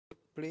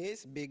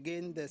Please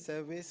begin the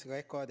service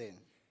recording.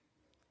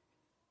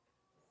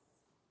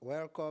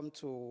 Welcome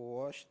to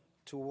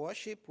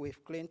worship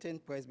with Clinton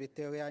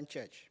Presbyterian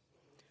Church.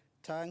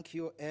 Thank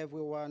you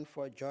everyone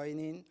for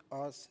joining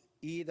us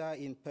either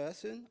in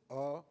person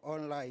or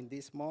online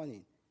this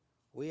morning.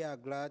 We are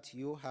glad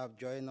you have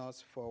joined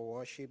us for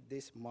worship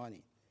this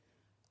morning.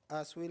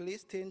 As we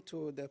listen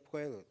to the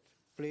prelude,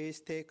 please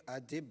take a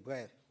deep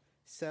breath,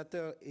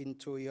 settle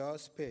into your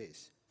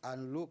space,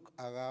 and look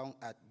around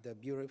at the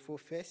beautiful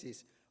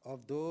faces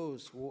of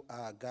those who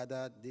are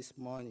gathered this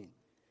morning.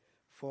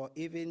 For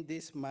even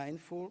this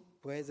mindful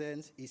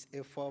presence is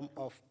a form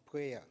of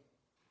prayer.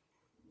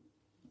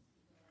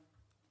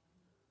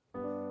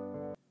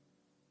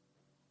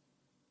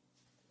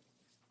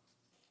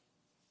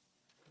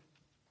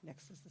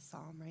 Next is the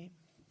psalm, right?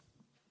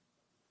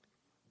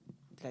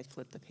 Did I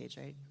flip the page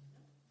right?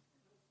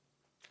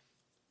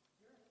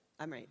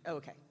 I'm right. Oh,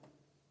 okay.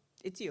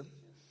 It's you.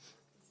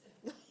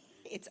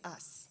 It's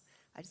us.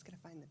 I just got to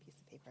find the piece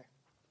of paper.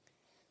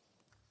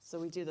 So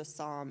we do the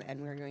psalm, and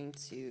we're going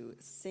to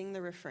sing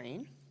the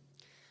refrain.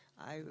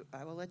 I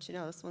will let you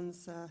know this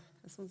one's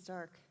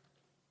dark.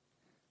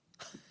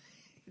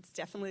 It's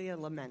definitely a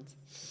lament,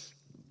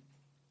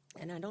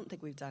 and I don't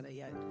think we've done it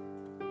yet.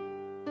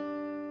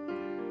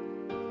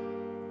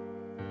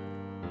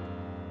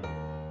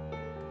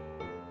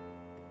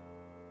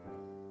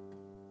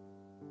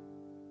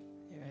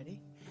 You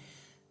ready?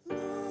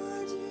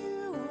 Lord,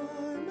 you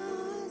are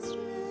my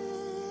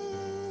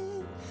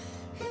strength.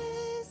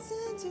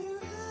 Hasten to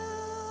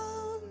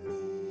help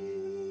me.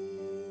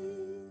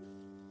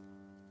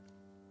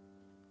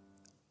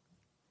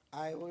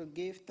 I will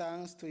give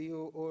thanks to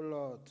you, O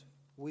Lord.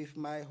 With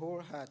my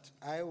whole heart,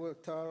 I will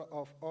tell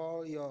of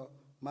all your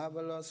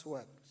marvelous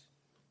works.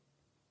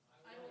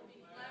 I will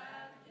be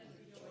glad and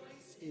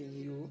rejoice In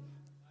you,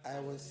 I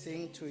will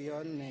sing to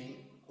your name,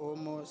 O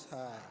Most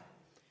High.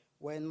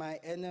 When my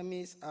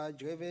enemies are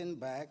driven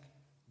back,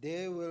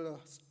 they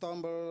will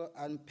stumble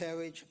and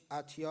perish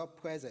at your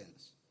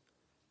presence.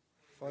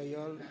 For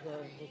your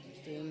love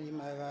in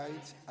my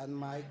right and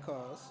my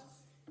cause,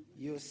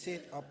 you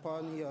sit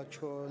upon your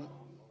throne,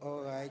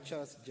 O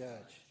righteous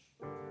judge.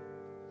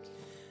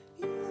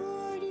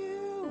 Lord,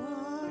 you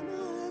are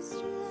my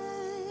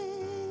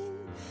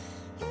strength.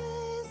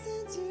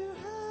 Hasten to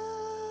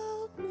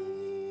help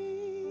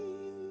me.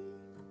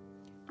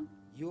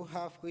 You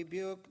have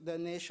rebuked the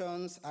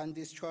nations and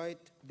destroyed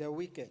the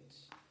wicked.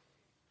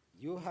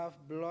 You have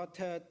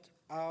blotted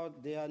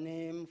out their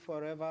name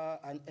forever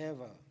and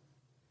ever.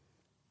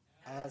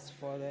 As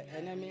for the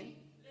enemy,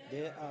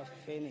 they are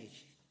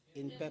finished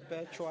in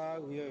perpetual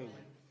ruin.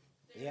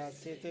 Their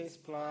cities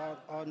plowed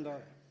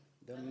under,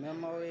 the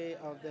memory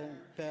of them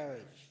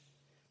perish.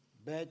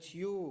 But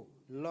you,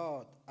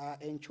 Lord, are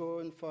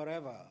enthroned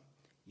forever.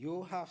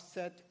 You have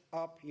set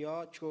up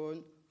your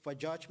throne for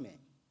judgment.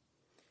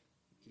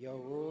 You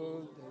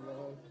rule the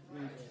Lord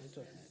in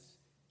righteousness.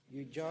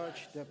 You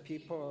judge the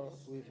people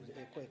with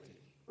equity.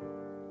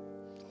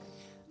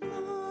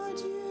 Lord,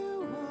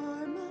 you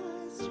are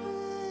my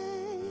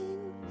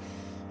strength.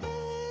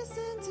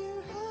 Hasten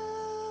to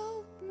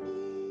help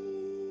me.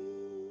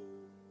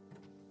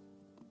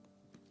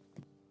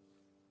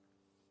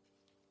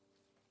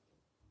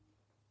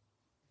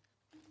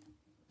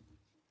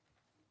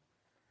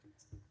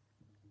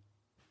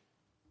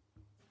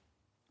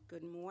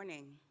 Good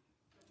morning.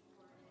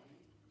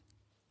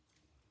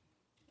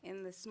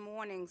 In this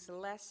morning's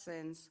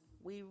lessons,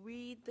 we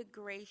read the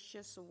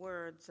gracious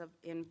words of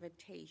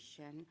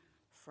invitation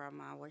from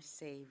our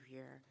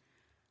Savior.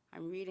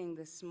 I'm reading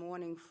this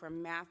morning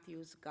from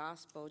Matthew's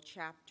Gospel,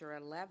 chapter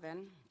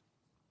 11,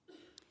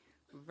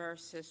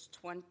 verses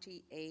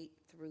 28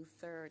 through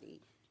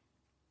 30.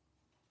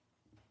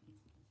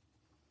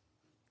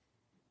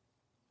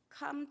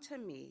 Come to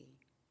me,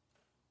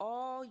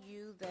 all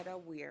you that are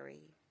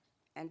weary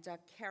and are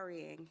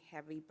carrying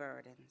heavy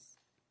burdens,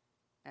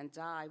 and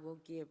I will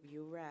give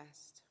you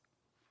rest.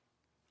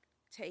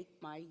 Take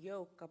my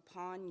yoke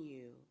upon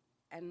you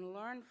and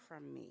learn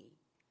from me,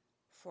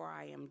 for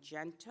I am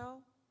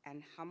gentle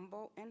and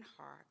humble in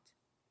heart,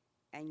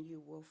 and you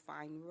will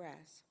find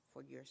rest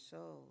for your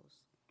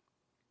souls.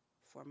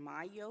 For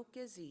my yoke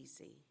is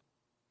easy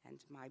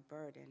and my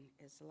burden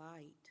is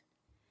light.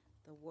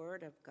 The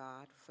word of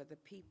God for the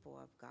people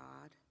of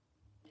God.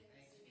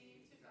 Thanks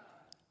be to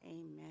God.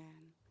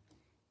 Amen.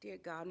 Dear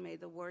God, may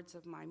the words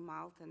of my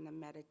mouth and the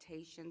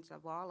meditations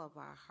of all of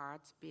our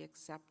hearts be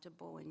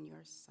acceptable in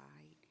your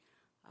sight.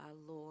 Our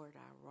Lord,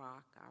 our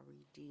rock, our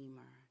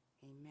Redeemer.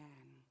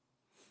 Amen.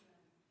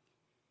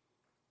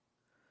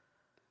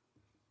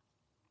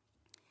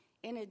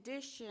 In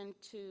addition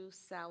to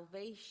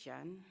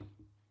salvation,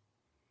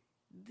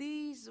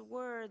 these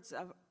words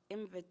of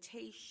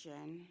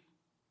invitation,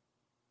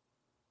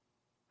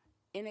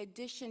 in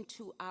addition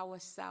to our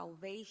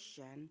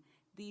salvation,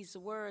 these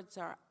words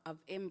of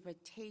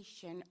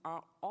invitation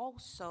are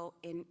also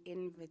an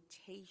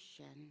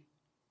invitation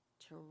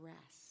to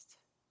rest,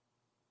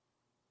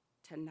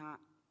 to not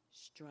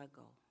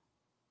struggle,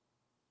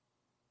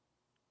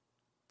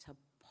 to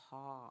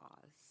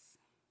pause,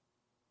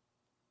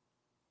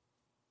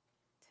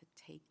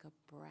 take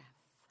a breath,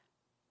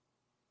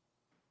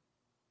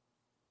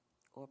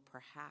 or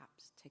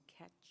perhaps to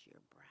catch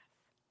your breath.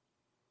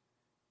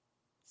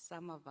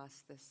 Some of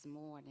us this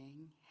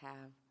morning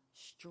have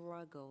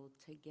struggled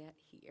to get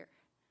here.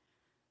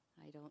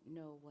 I don't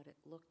know what it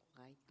looked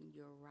like in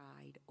your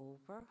ride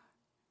over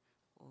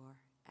or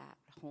at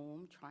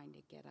home trying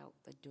to get out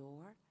the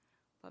door,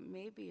 but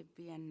maybe it'd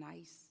be a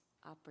nice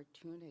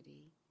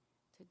opportunity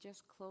to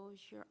just close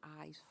your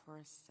eyes for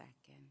a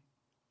second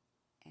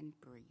and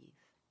breathe.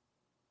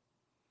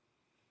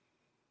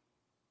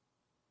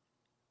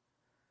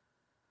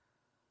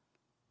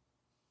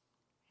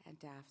 And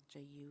after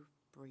you've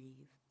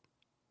breathed,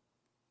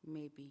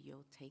 maybe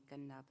you'll take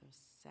another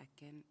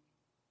second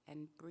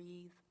and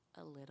breathe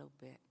a little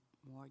bit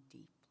more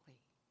deeply.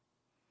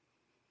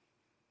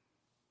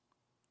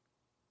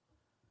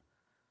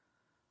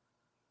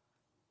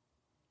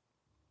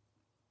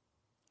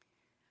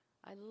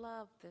 I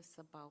love this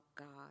about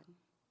God.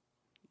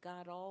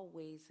 God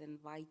always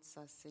invites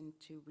us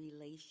into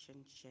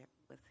relationship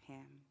with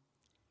Him.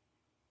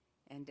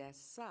 And as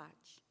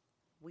such,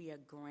 we are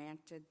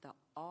granted the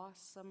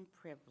awesome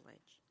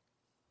privilege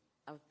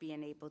of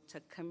being able to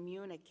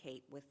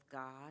communicate with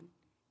God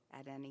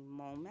at any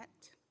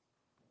moment,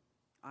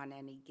 on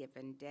any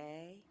given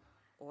day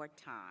or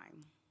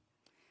time.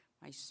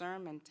 My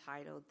sermon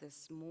title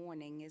this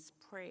morning is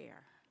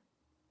Prayer,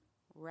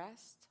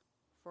 Rest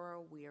for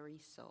a Weary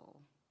Soul.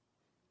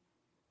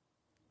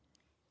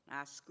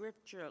 Our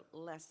scripture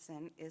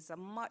lesson is a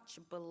much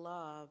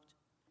beloved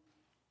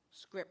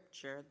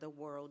scripture the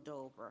world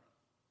over.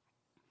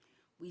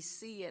 We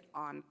see it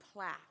on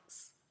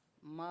plaques,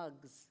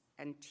 mugs,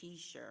 and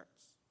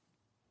t-shirts.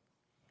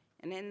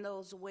 And in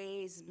those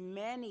ways,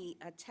 many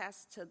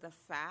attest to the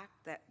fact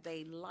that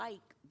they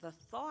like the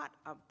thought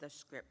of the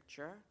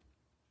scripture,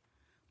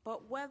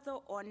 but whether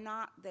or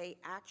not they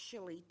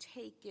actually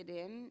take it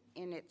in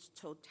its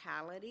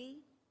totality,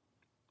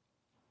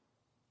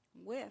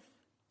 with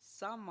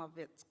some of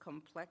its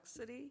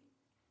complexity,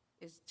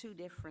 is two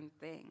different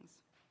things.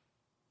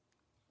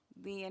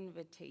 The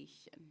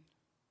invitation.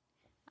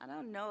 I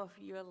don't know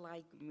if you're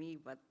like me,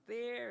 but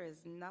there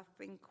is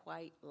nothing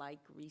quite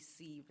like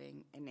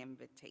receiving an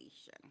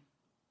invitation.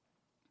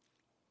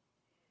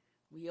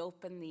 We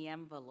open the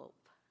envelope.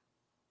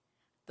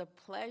 The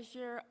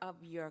pleasure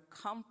of your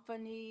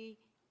company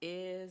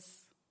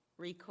is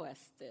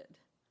requested.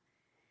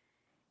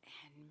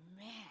 And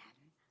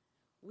man,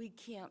 we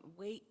can't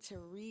wait to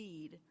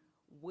read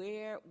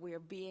where we're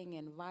being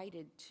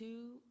invited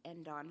to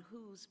and on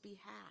whose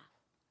behalf.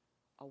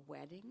 A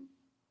wedding,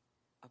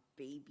 a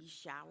baby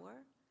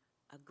shower,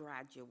 a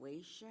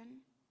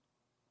graduation.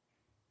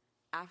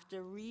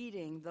 After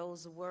reading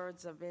those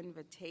words of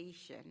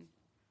invitation,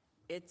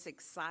 it's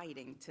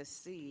exciting to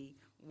see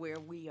where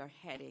we are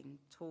heading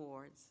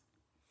towards.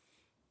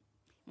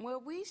 Where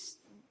we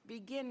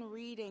begin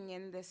reading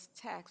in this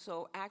text,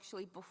 or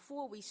actually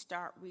before we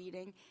start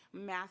reading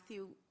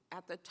Matthew,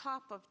 at the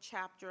top of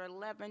chapter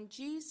 11,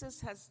 Jesus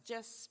has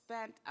just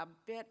spent a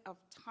bit of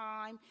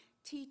time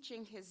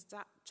teaching his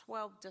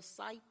 12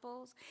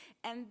 disciples,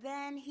 and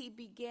then he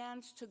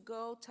begins to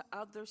go to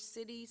other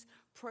cities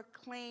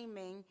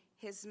proclaiming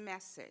his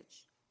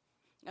message.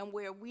 And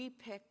where we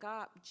pick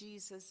up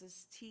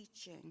Jesus'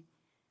 teaching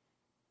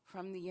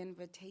from the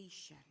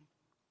invitation.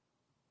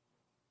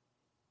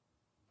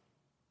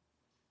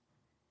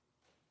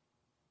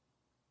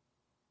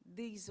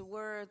 These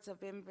words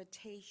of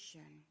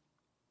invitation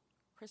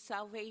for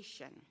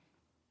salvation,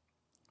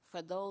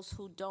 for those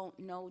who don't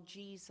know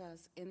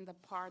Jesus in the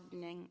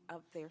pardoning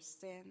of their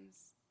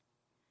sins,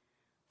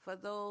 for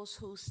those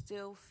who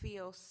still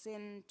feel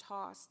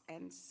sin-tossed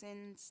and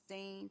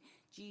sin-stained,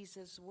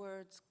 Jesus'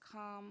 words,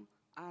 "Come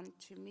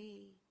unto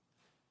me."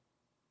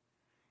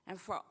 And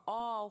for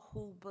all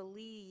who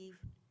believe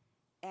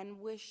and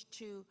wish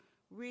to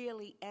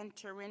really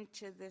enter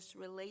into this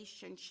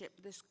relationship,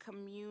 this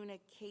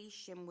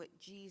communication with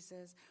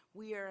Jesus,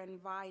 we are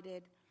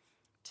invited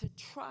to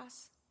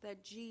trust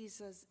that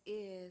Jesus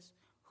is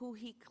who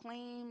he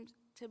claimed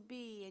to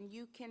be. And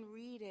you can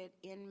read it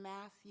in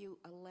Matthew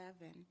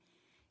 11,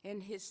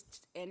 in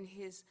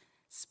his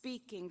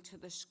speaking to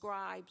the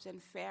scribes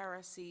and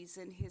Pharisees,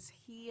 in his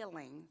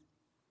healing.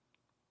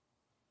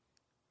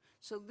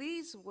 So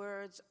these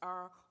words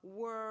are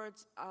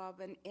words of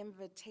an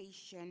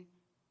invitation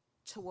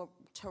to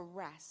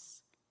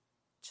rest,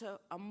 to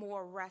a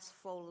more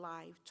restful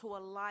life, to a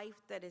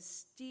life that is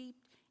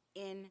steeped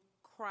in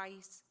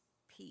Christ's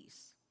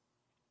peace.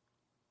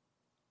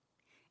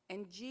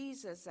 And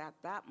Jesus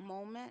at that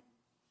moment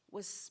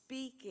was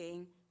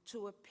speaking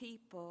to a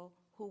people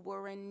who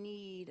were in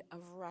need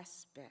of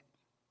respite.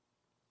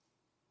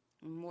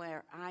 And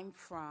where I'm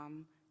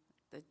from,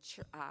 the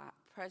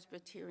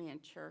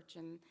Presbyterian church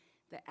and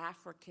the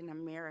African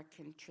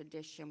American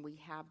tradition, we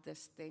have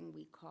this thing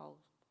we call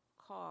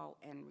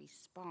and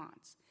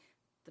response.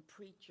 The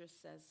preacher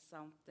says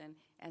something,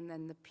 and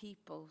then the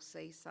people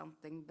say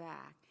something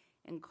back,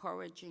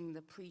 encouraging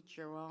the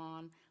preacher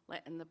on,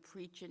 letting the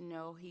preacher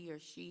know he or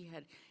she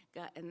had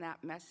gotten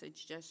that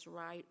message just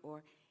right,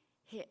 or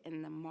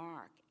hitting the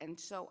mark. And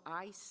so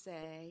I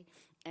say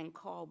and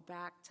call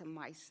back to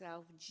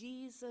myself,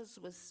 Jesus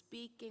was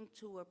speaking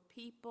to a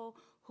people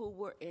who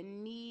were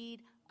in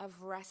need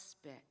of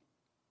respite,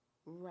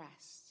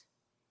 rest.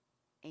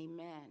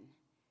 Amen.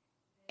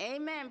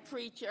 Amen,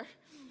 preacher.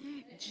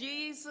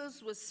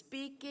 Jesus was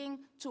speaking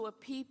to a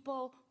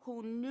people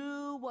who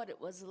knew what it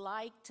was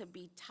like to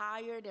be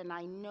tired, and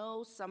I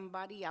know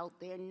somebody out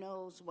there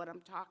knows what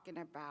I'm talking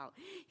about.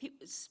 He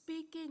was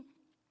speaking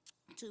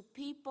to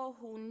people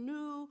who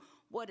knew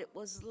what it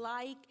was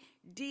like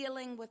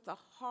dealing with a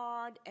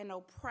hard and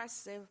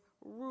oppressive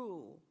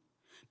rule,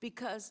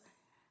 because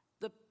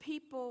the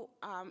people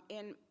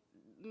in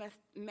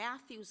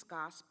Matthew's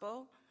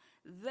gospel,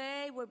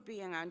 they were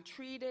being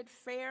untreated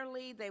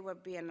fairly, they were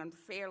being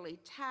unfairly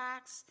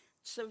taxed,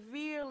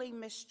 severely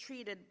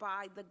mistreated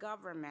by the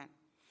government.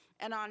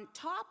 And on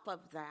top of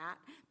that,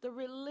 the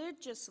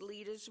religious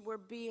leaders were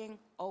being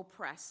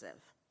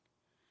oppressive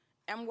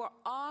and were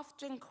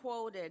often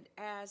quoted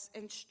as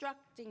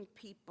instructing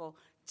people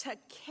to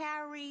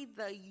carry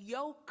the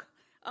yoke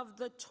of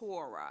the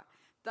Torah,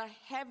 the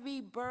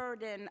heavy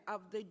burden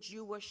of the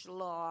Jewish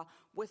law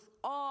with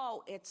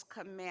all its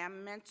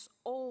commandments,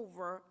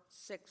 over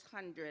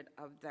 600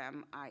 of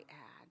them, I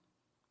add.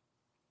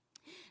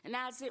 And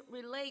as it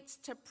relates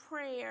to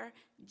prayer,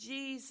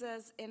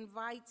 Jesus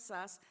invites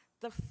us.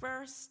 The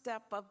first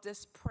step of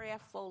this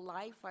prayerful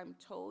life, I'm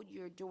told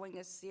you're doing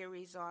a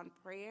series on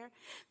prayer.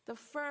 The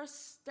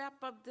first step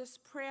of this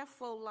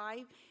prayerful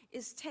life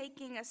is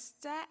taking a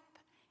step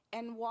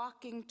and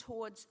walking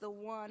towards the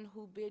one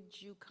who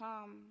bids you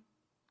come.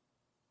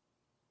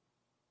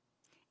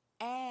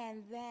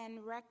 And then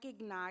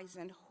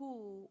recognizing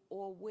who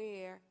or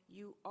where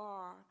you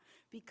are,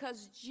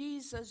 because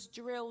Jesus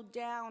drilled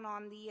down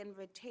on the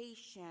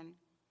invitation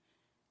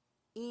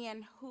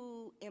and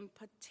who in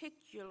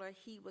particular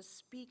he was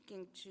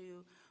speaking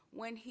to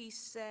when he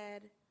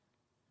said,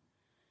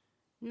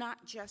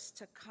 not just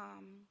to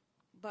come,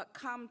 but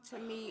come to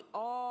me,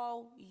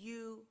 all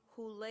you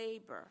who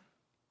labor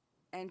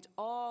and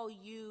all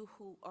you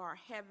who are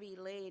heavy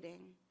laden.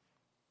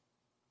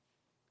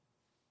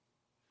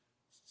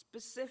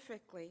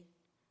 Specifically,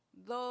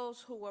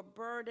 those who are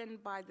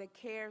burdened by the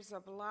cares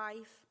of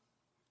life,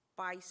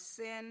 by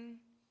sin,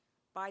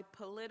 by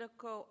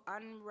political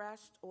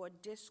unrest or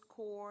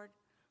discord,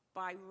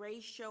 by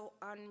racial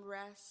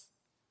unrest,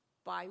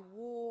 by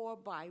war,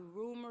 by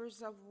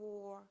rumors of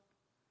war,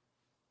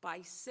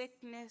 by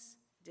sickness,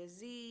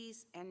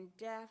 disease, and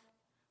death.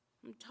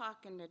 I'm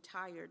talking to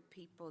tired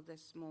people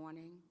this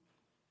morning.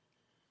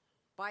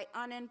 By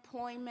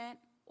unemployment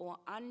or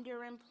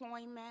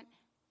underemployment.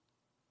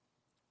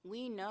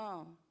 We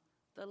know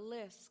the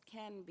list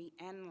can be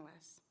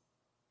endless.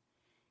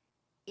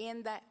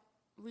 And the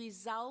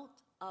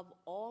result of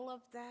all of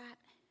that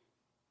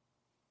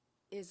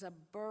is a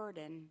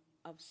burden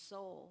of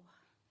soul.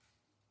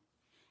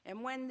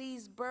 And when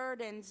these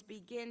burdens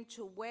begin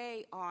to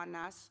weigh on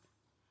us,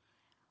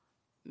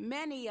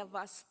 many of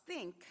us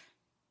think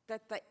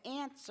that the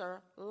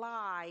answer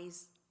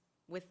lies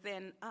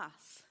within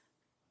us.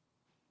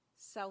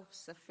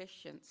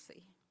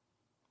 Self-sufficiency.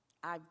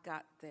 I've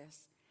got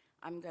this.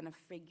 I'm going to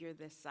figure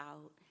this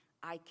out.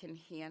 I can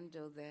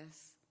handle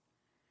this.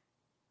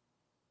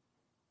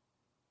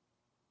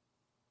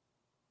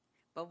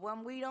 But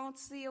when we don't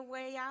see a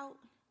way out,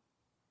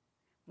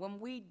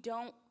 when we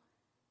don't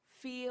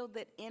feel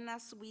that in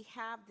us we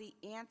have the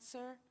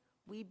answer,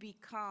 we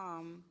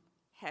become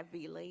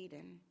heavy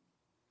laden.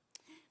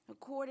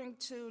 According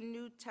to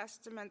New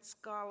Testament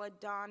scholar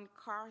Don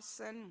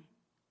Carson,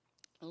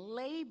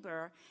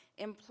 labor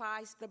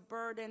implies the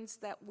burdens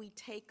that we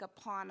take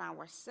upon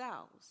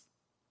ourselves.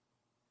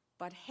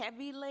 But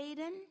heavy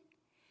laden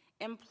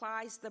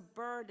implies the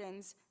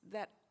burdens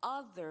that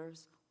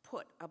others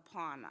put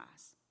upon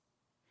us.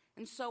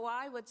 And so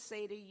I would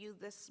say to you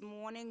this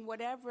morning,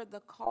 whatever the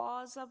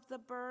cause of the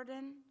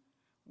burden,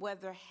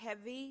 whether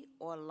heavy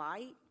or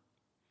light,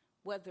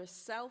 whether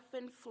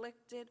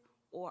self-inflicted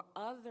or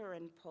other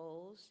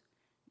imposed,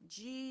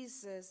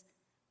 Jesus'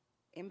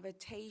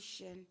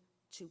 invitation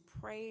to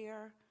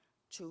prayer,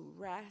 to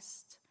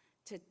rest,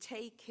 to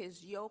take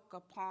his yoke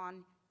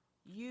upon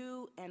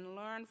you and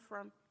learn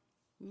from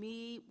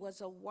me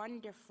is a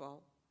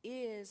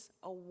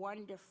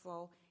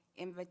wonderful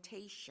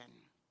invitation.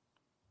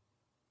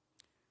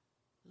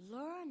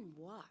 Learn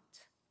what?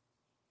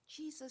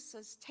 Jesus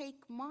says,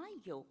 take my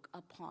yoke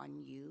upon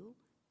you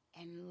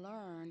and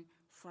learn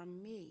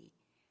from me.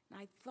 And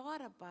I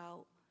thought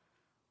about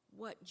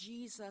what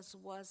Jesus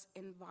was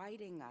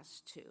inviting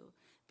us to,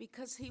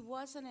 because he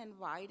wasn't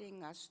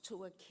inviting us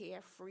to a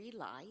carefree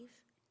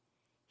life.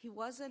 He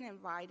wasn't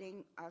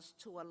inviting us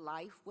to a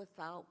life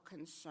without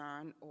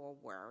concern or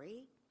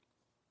worry.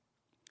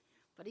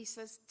 But he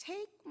says,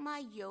 take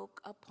my yoke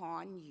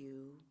upon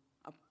you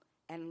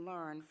and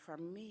learn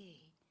from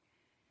me.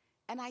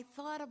 And I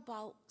thought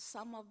about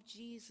some of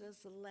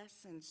Jesus'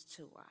 lessons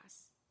to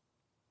us.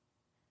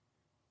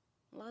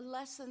 The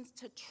lessons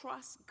to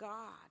trust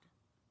God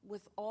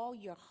with all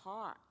your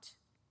heart,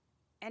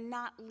 and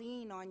not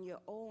lean on your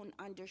own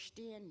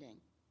understanding.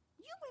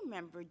 You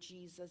remember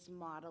Jesus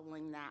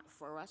modeling that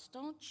for us,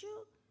 don't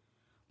you?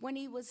 When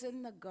he was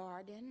in the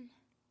garden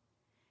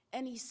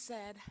and he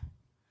said,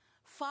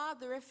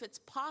 Father, if it's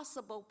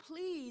possible,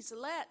 please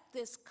let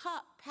this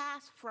cup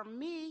pass from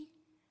me.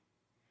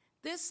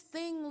 This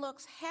thing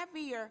looks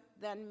heavier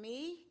than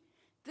me.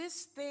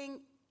 This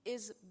thing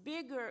is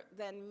bigger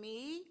than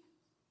me.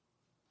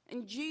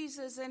 And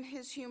Jesus in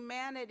his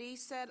humanity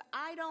said,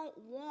 I don't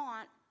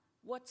want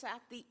what's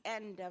at the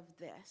end of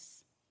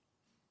this.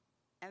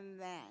 And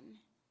then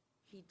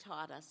he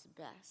taught us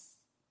best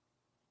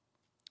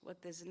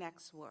with his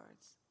next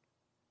words.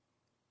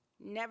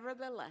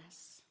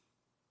 Nevertheless,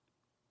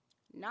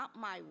 not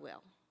my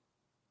will,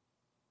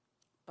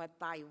 but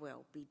thy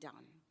will be done.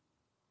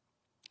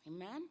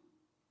 Amen?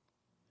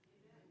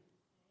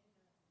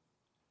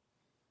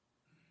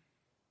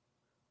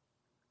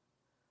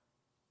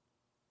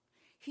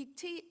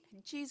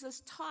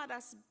 Jesus taught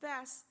us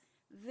best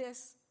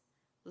this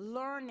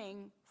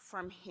learning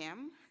from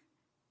him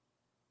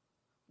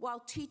while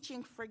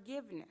teaching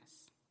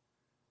forgiveness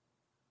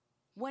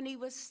when he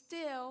was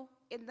still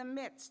in the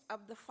midst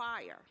of the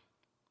fire,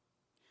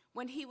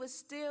 when he was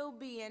still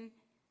being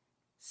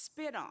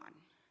spit on,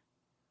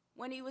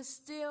 when he was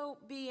still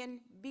being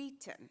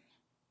beaten,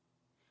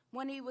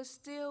 when he was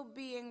still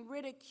being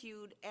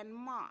ridiculed and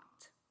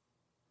mocked.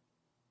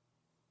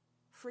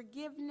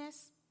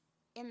 Forgiveness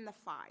in the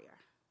fire.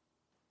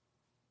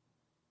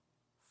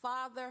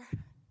 Father,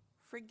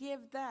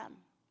 forgive them,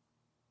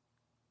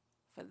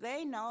 for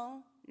they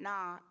know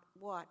not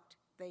what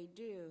they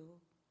do.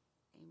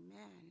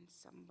 Amen.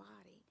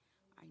 Somebody,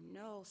 I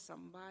know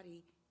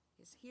somebody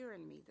is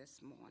hearing me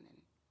this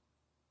morning.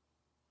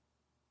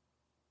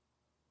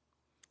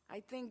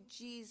 I think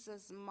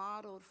Jesus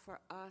modeled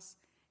for us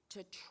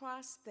to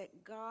trust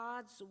that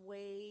God's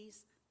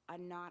ways are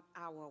not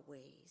our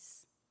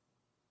ways.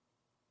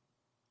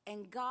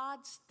 And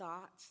God's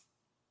thoughts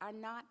are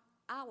not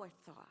our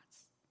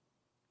thoughts.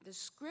 The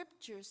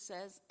scripture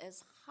says,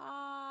 as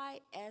high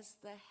as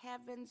the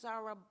heavens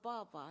are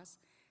above us,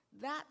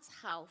 that's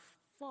how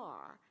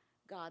far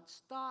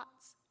God's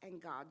thoughts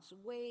and God's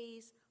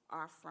ways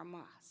are from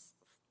us.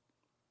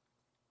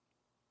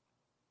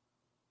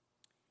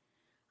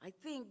 I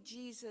think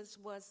Jesus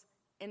was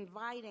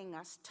inviting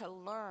us to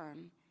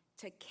learn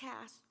to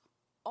cast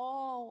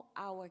all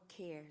our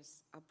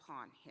cares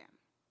upon him.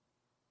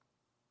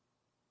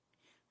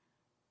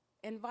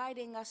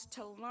 Inviting us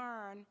to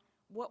learn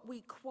what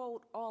we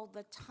quote all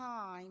the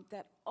time,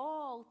 that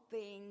all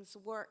things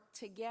work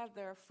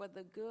together for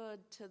the good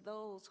to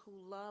those who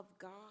love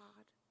God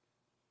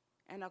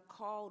and are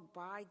called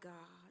by God.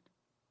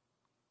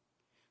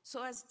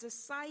 So as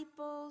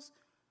disciples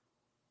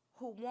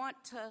who want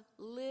to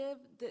live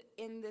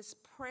in this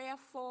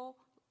prayerful,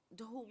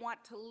 who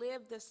want to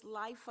live this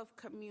life of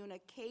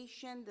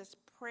communication, this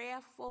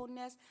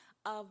prayerfulness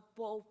of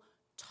both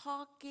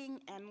talking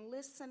and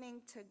listening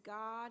to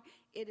God,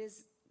 it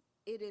is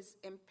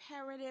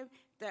imperative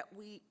that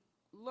we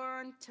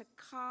learn to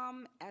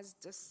come as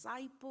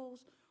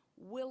disciples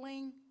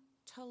willing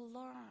to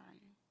learn.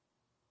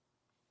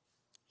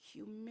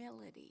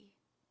 Humility.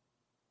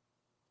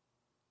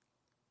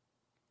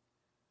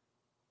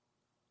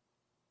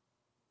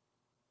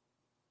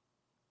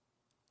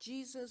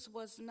 Jesus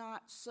was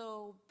not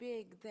so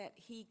big that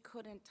he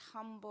couldn't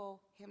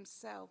humble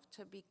himself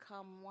to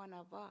become one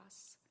of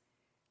us,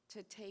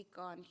 to take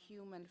on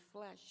human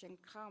flesh and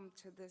come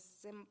to this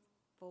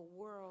sinful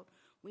world.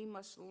 We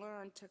must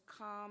learn to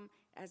come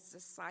as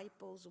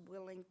disciples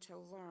willing to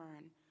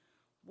learn.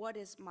 What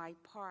is my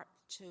part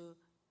to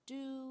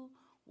do?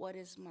 What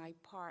is my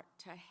part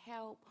to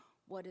help?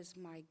 What is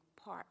my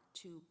part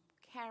to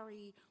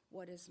carry?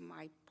 What is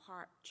my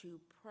part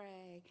to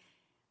pray?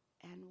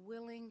 And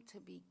willing to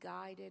be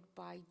guided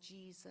by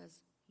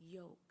Jesus'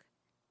 yoke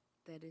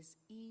that is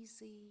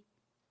easy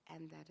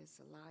and that is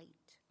light.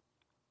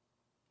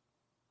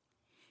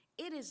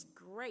 It is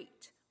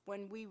great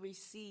when we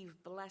receive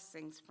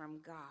blessings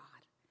from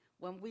God,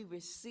 when we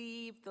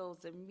receive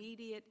those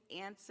immediate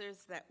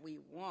answers that we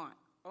want.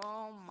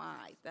 Oh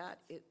my,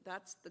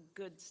 that's the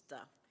good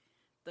stuff,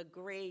 the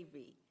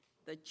gravy,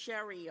 the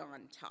cherry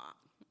on top,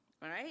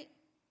 right?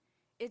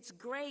 It's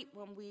great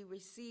when we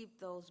receive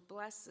those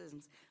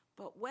blessings,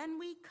 but when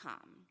we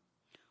come,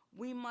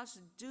 we must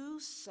do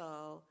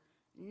so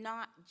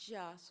not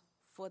just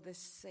for the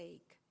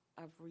sake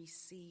of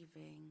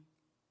receiving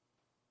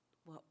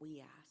what we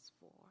ask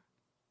for.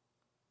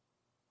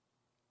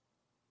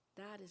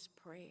 That is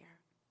prayer,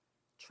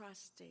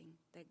 trusting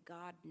that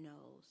God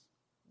knows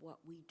what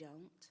we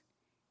don't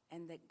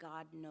and that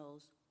God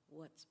knows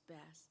what's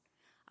best.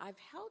 I've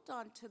held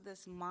on to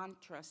this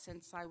mantra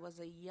since I was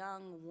a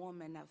young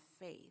woman of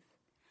faith.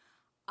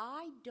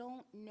 I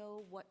don't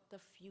know what the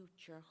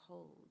future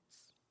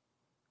holds.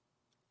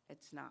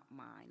 It's not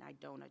mine. I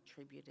don't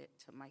attribute it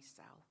to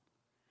myself.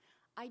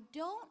 I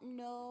don't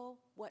know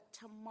what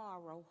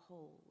tomorrow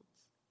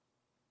holds.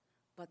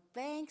 But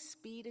thanks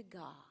be to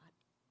God,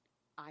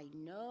 I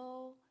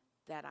know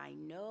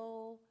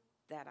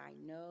that I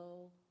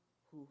know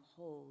who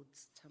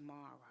holds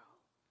tomorrow.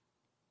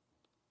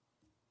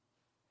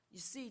 You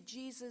see,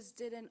 Jesus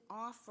didn't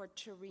offer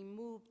to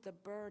remove the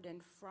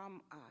burden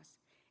from us.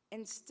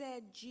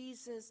 Instead,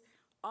 Jesus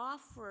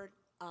offered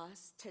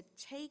us to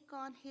take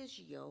on his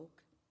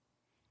yoke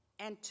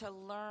and to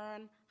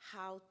learn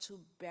how to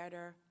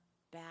better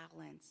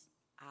balance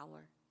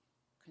our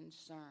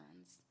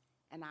concerns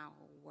and our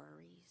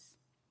worries.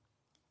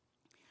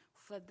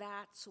 For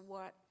that's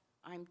what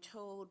I'm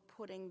told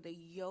putting the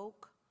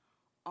yoke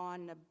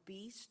on a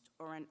beast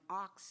or an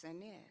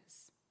oxen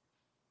is.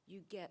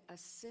 You get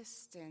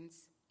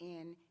assistance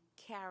in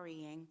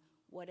carrying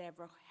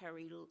whatever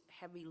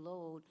heavy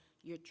load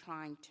you're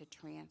trying to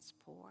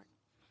transport.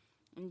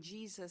 And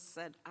Jesus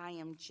said, I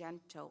am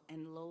gentle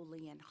and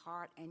lowly in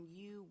heart, and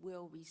you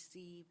will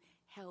receive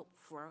help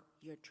for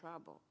your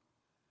trouble.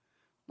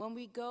 When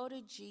we go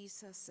to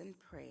Jesus in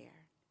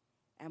prayer,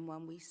 and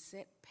when we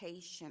sit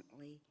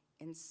patiently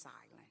in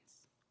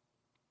silence,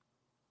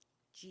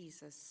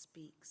 Jesus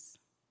speaks.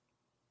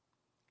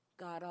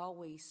 God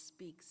always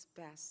speaks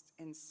best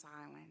in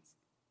silence.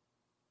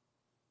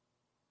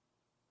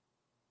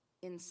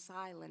 In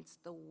silence,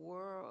 the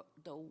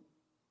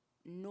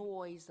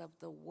noise of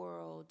the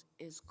world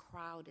is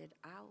crowded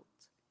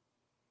out,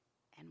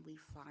 and we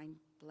find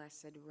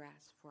blessed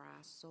rest for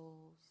our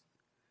souls.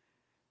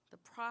 The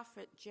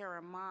prophet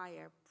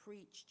Jeremiah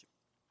preached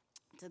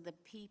to the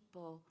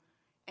people,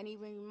 and he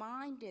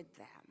reminded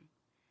them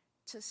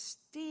to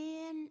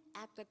stand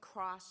at the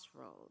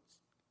crossroads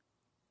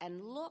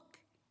and look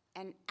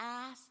and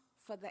ask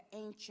for the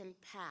ancient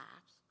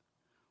paths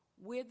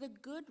where the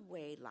good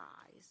way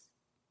lies,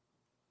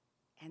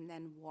 and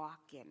then walk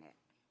in it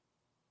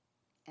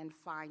and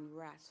find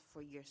rest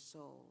for your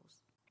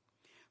souls.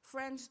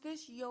 Friends,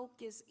 this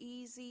yoke is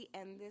easy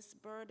and this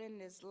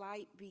burden is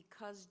light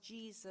because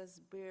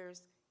Jesus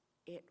bears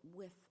it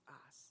with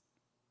us.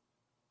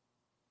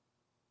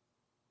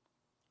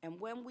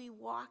 And when we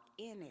walk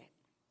in it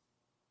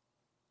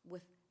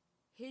with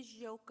his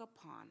yoke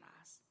upon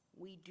us,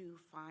 we do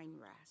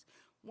find rest.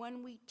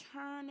 When we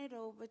turn it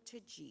over to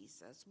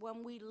Jesus,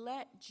 when we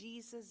let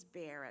Jesus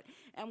bear it,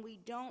 and we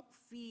don't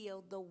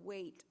feel the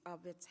weight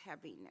of its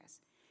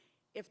heaviness.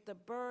 If the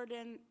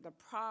burden, the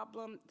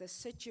problem, the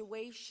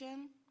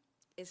situation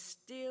is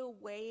still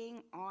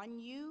weighing on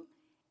you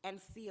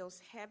and feels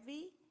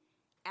heavy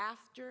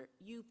after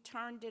you've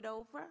turned it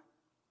over,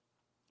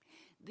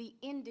 the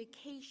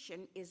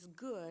indication is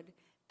good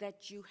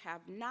that you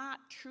have not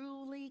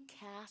truly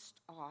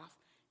cast off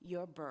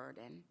your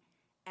burden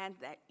and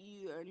that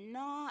you're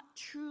not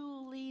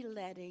truly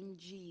letting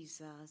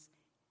Jesus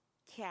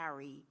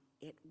carry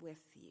it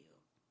with you.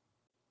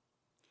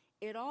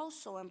 It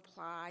also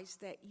implies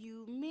that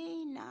you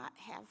may not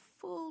have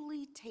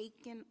fully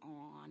taken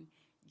on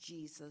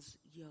Jesus'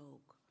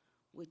 yoke,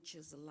 which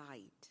is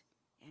light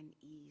and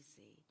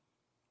easy.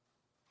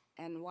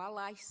 And while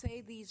I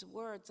say these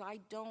words,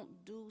 I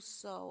don't do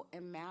so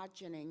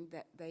imagining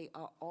that they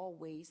are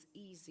always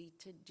easy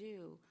to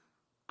do.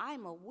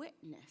 I'm a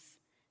witness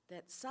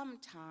that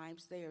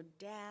sometimes they are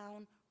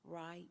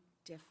downright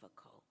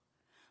difficult.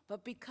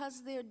 But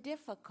because they're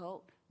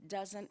difficult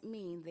doesn't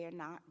mean they're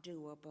not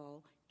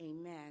doable.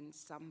 Amen,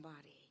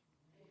 somebody.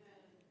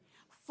 Amen.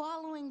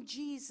 Following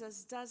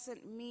Jesus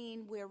doesn't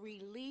mean we're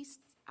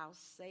released, I'll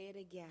say it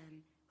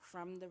again,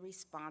 from the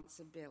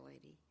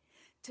responsibility.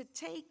 To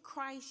take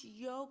Christ's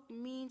yoke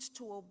means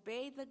to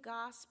obey the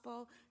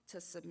gospel,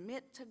 to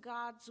submit to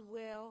God's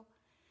will.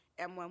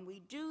 And when we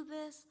do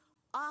this,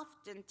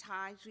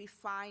 oftentimes we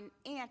find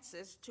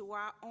answers to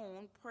our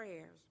own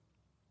prayers.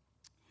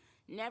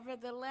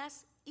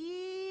 Nevertheless,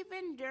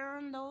 even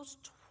during those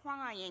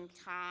trying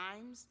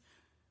times,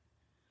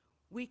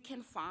 we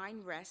can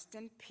find rest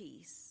and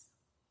peace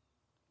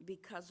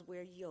because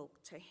we're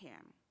yoked to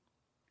him.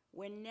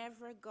 We're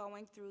never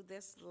going through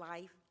this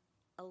life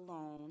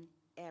alone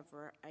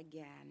ever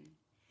again.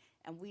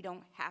 And we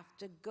don't have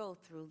to go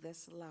through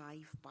this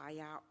life by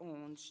our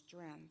own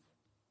strength.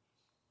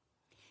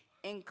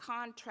 In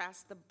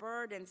contrast, the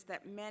burdens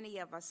that many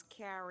of us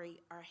carry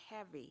are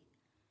heavy.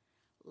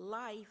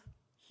 Life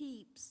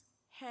heaps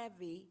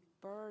heavy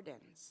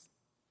burdens.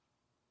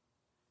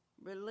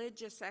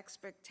 Religious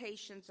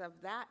expectations of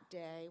that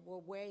day were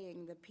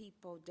weighing the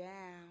people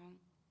down.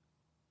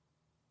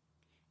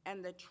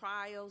 And the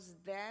trials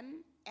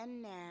then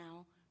and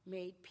now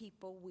made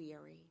people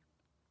weary.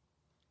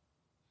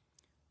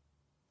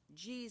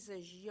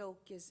 Jesus'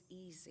 yoke is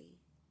easy,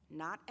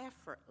 not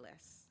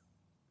effortless.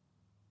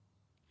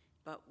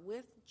 But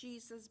with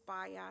Jesus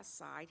by our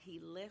side, he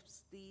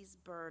lifts these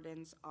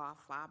burdens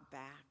off our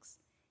backs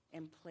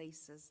and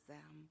places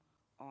them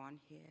on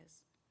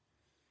his.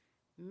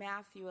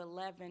 Matthew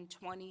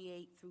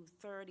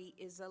 11:28-30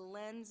 is a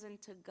lens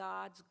into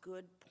God's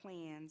good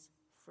plans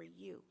for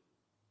you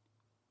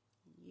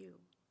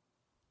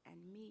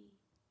and me.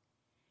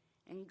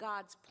 And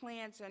God's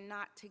plans are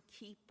not to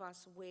keep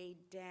us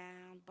weighed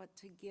down, but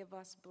to give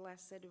us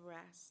blessed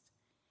rest.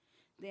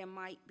 There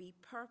might be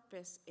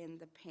purpose in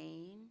the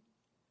pain,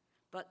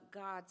 but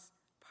God's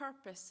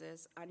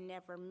Purposes are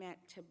never meant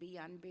to be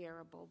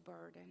unbearable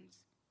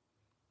burdens.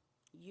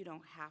 You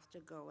don't have to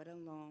go it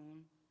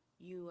alone.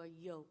 You are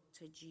yoked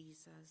to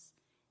Jesus,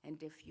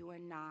 and if you are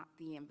not,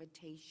 the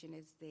invitation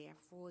is there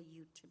for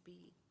you to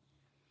be.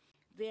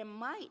 There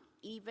might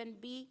even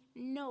be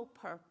no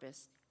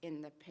purpose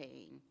in the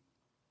pain,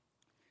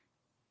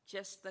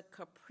 just the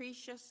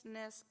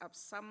capriciousness of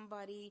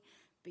somebody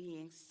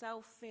being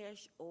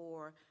selfish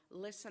or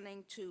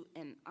listening to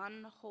an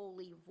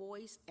unholy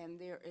voice, and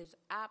there is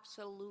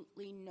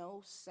absolutely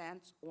no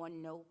sense or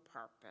no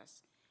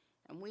purpose.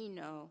 And we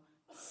know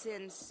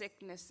sin,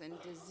 sickness, and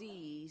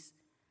disease,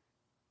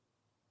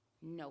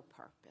 no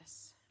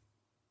purpose.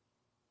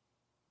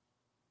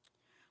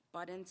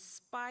 But in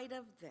spite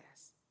of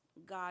this,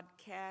 God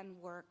can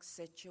work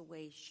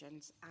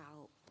situations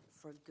out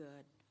for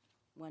good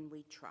when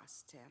we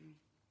trust him.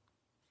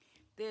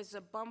 There's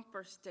a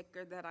bumper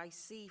sticker that I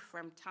see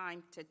from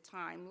time to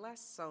time,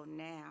 less so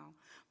now,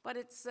 but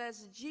it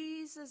says,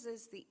 Jesus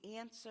is the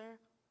answer,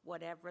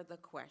 whatever the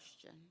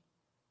question.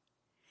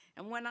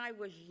 And when I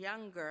was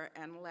younger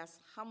and less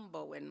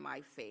humble in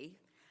my faith,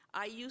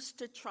 I used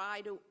to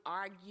try to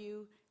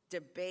argue,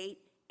 debate,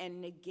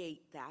 and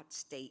negate that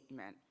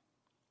statement.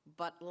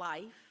 But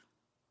life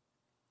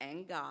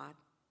and God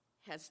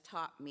has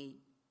taught me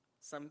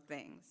some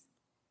things.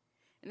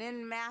 And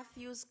in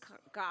Matthew's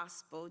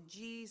gospel,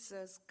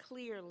 Jesus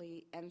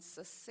clearly and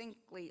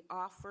succinctly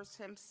offers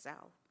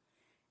himself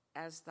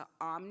as the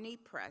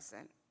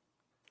omnipresent,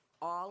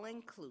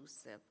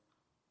 all-inclusive,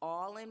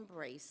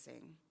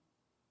 all-embracing,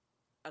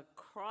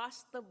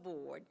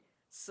 across-the-board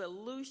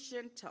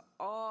solution to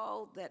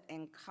all that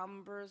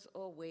encumbers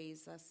or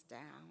weighs us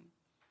down.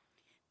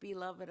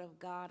 Beloved of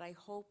God, I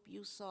hope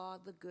you saw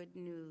the good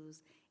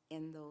news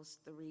in those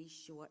 3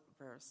 short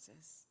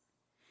verses.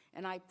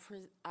 And I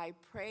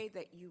pray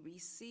that you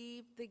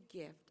receive the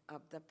gift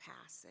of the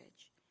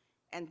passage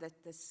and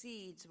that the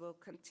seeds will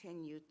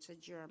continue to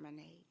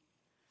germinate.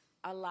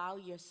 Allow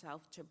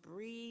yourself to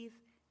breathe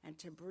and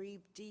to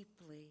breathe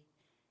deeply,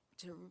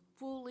 to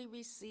fully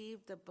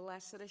receive the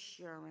blessed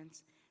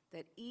assurance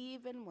that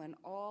even when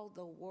all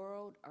the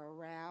world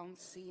around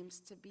seems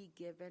to be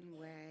given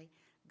way,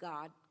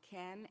 God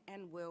can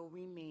and will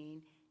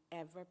remain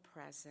ever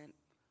present,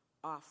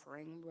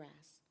 offering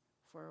rest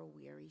for a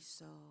weary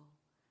soul.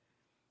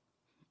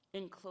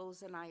 In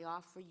closing, I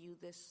offer you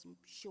this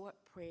short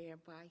prayer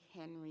by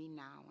Henry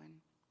Nouwen.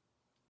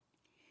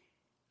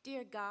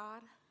 Dear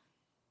God,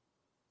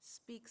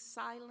 speak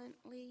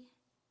silently,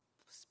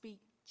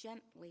 speak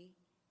gently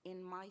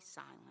in my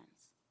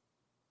silence.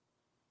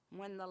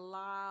 When the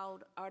loud,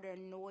 utter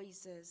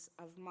noises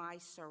of my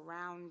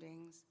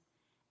surroundings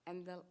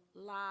and the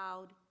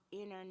loud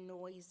inner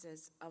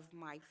noises of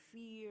my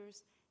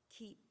fears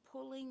keep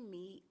pulling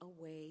me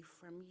away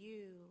from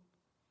you,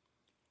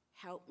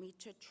 help me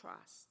to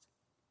trust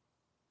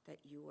that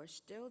you are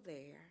still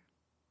there,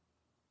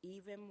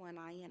 even when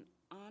I am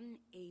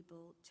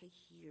unable to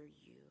hear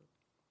you.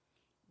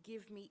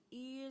 Give me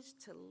ears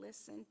to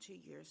listen to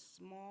your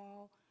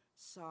small,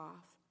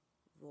 soft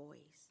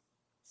voice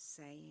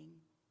saying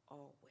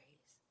always,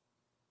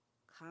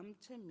 come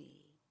to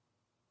me,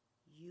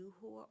 you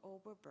who are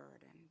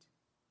overburdened,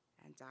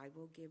 and I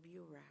will give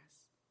you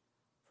rest,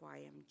 for I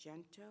am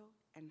gentle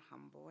and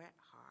humble at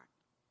heart.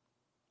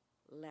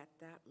 Let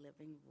that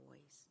living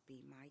voice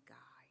be my guide.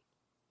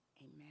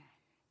 Amen.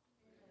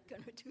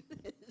 Gonna do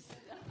this.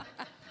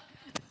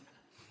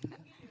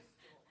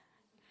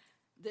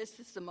 This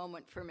is the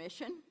moment for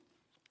mission.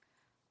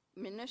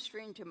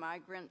 Ministering to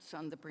migrants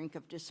on the brink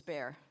of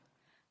despair.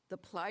 The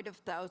plight of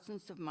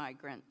thousands of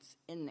migrants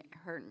in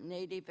her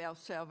native El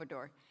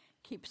Salvador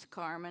keeps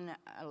Carmen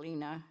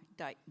Alina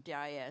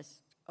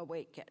Diaz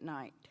awake at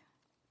night.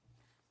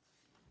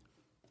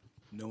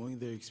 Knowing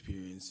their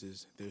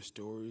experiences, their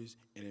stories,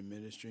 and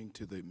administering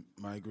to the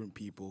migrant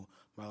people,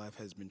 my life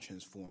has been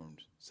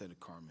transformed, said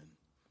Carmen.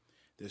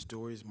 Their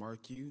stories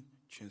mark you,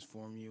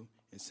 transform you,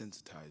 and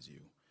sensitize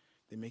you.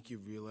 They make you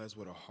realize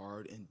what a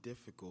hard and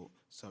difficult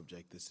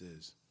subject this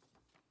is.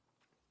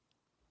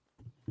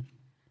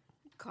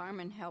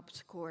 Carmen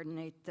helps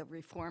coordinate the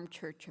Reformed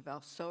Church of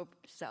El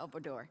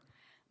Salvador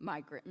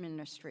migrant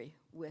ministry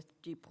with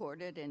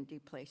deported and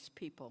displaced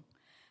people,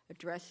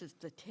 addresses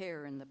the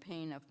terror and the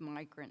pain of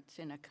migrants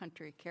in a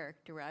country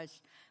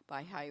characterized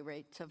by high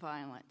rates of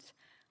violence,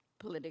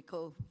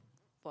 political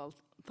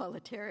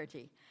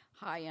volatility,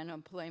 high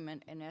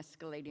unemployment, and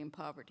escalating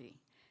poverty.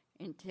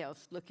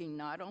 Entails looking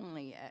not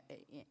only at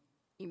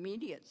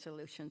immediate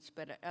solutions,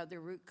 but at other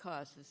root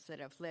causes that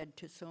have led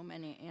to so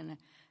many in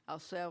El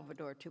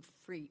Salvador to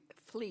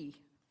flee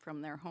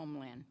from their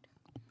homeland.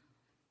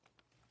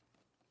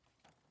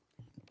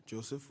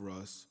 Joseph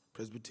Russ,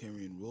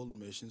 Presbyterian World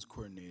Missions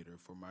Coordinator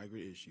for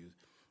Migrant Issues,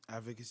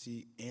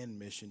 Advocacy, and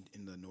Mission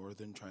in the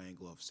Northern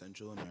Triangle of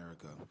Central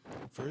America,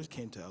 first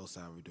came to El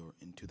Salvador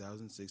in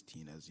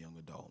 2016 as a young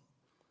adult.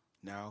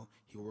 Now,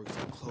 he works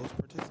in close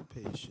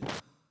participation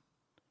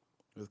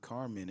with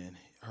Carmen and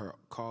her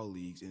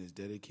colleagues and is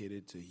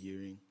dedicated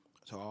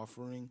to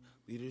offering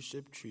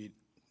leadership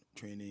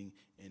training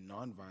in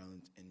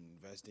nonviolence, and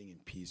investing in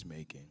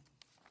peacemaking.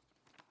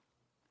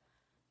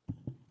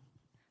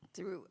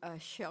 Through a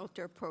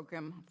shelter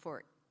program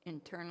for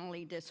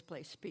internally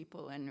displaced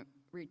people and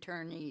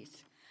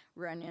returnees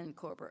run in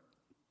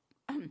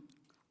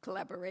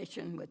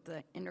collaboration with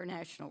the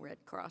International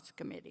Red Cross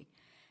Committee.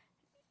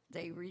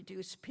 They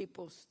reduce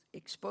people's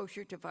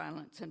exposure to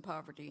violence and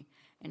poverty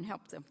and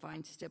help them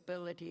find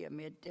stability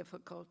amid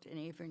difficult and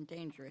even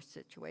dangerous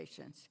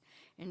situations.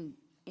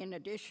 In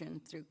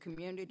addition, through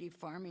community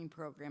farming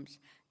programs,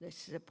 they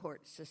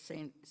support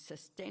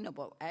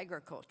sustainable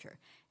agriculture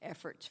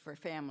efforts for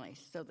families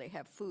so they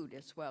have food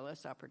as well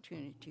as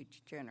opportunity to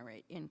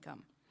generate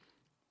income.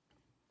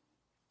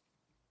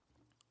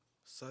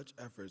 Such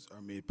efforts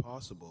are made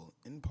possible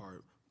in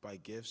part by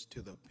gifts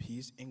to the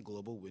Peace and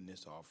Global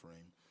Witness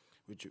offering,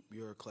 which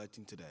we are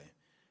collecting today.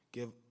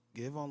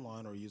 Give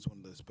online or use one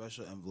of the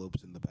special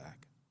envelopes in the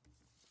back.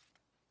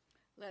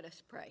 Let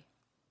us pray.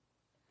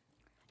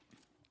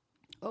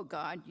 Oh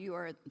God, you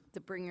are the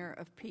bringer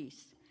of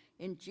peace.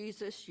 In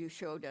Jesus, you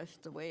showed us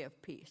the way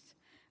of peace.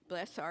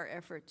 Bless our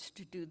efforts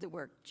to do the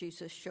work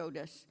Jesus showed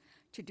us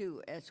to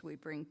do as we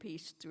bring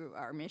peace through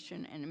our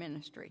mission and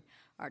ministry,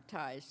 our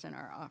tithes and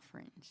our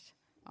offerings.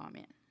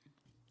 Amen.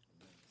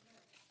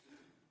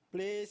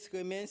 Please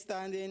remain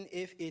standing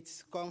if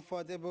it's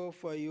comfortable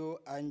for you,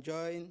 and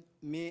join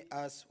me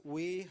as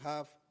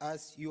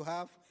you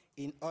have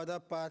in other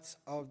parts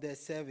of the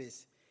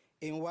service.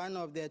 In one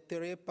of the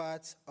three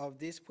parts of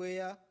this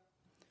prayer,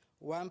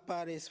 one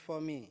part is for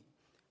me,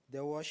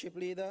 the worship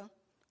leader.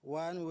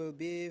 One will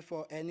be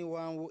for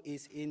anyone who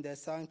is in the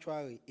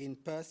sanctuary in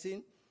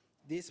person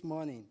this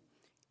morning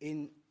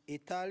in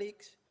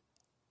italics,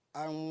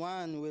 and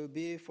one will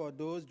be for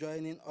those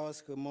joining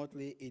us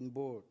remotely in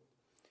bold.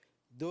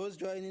 Those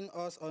joining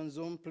us on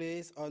Zoom,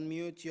 please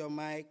unmute your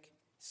mic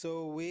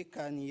so we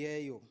can hear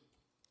you.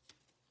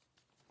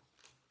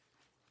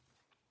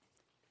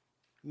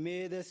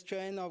 May the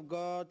strength of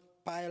God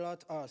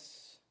pilot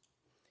us.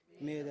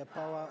 May the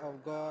power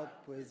of God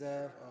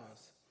preserve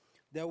us.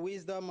 The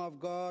wisdom of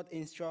God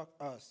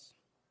instruct us.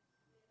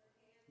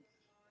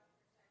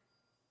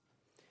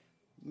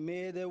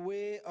 May the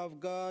way of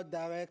God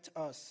direct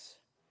us.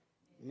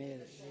 May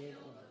the shield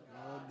of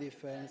God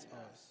defend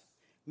us.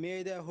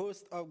 May the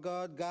host of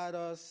God guard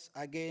us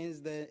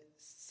against the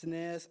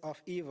snares of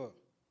evil.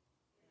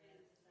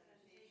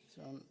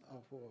 Son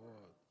of the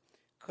world.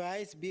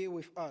 Christ be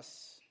with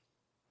us.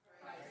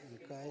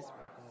 Christ with us.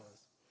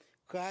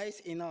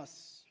 Christ in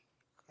us.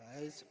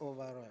 Christ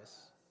over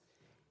us.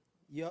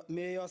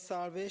 May your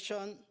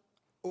salvation,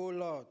 O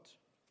Lord,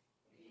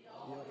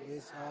 be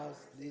with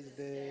us this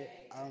day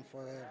and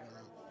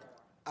forever.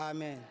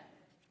 Amen.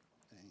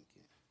 Thank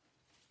you.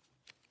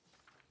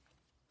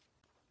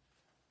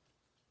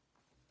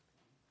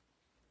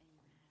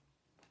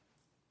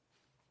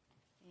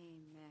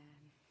 Amen.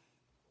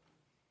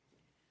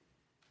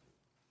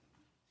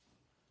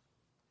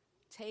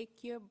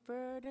 Take your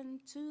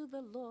burden to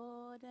the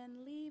Lord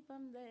and leave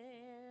him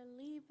there,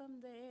 leave him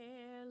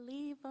there,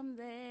 leave him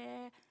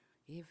there.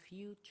 If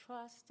you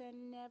trust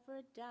and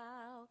never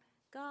doubt,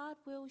 God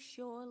will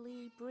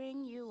surely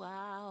bring you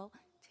out.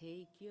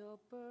 Take your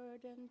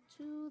burden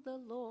to the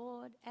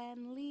Lord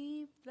and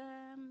leave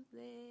them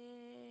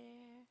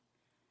there.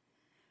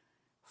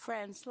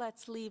 Friends,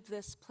 let's leave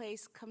this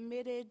place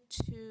committed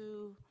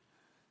to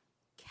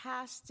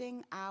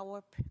casting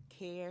our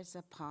cares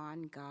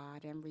upon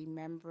God and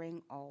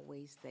remembering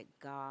always that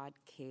God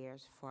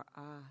cares for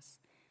us.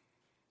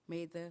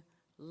 May the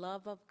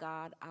love of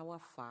God, our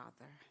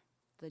Father,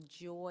 the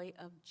joy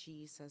of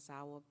Jesus,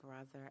 our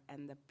brother,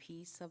 and the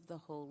peace of the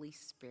Holy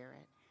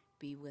Spirit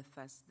be with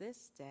us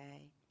this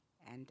day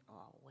and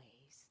always.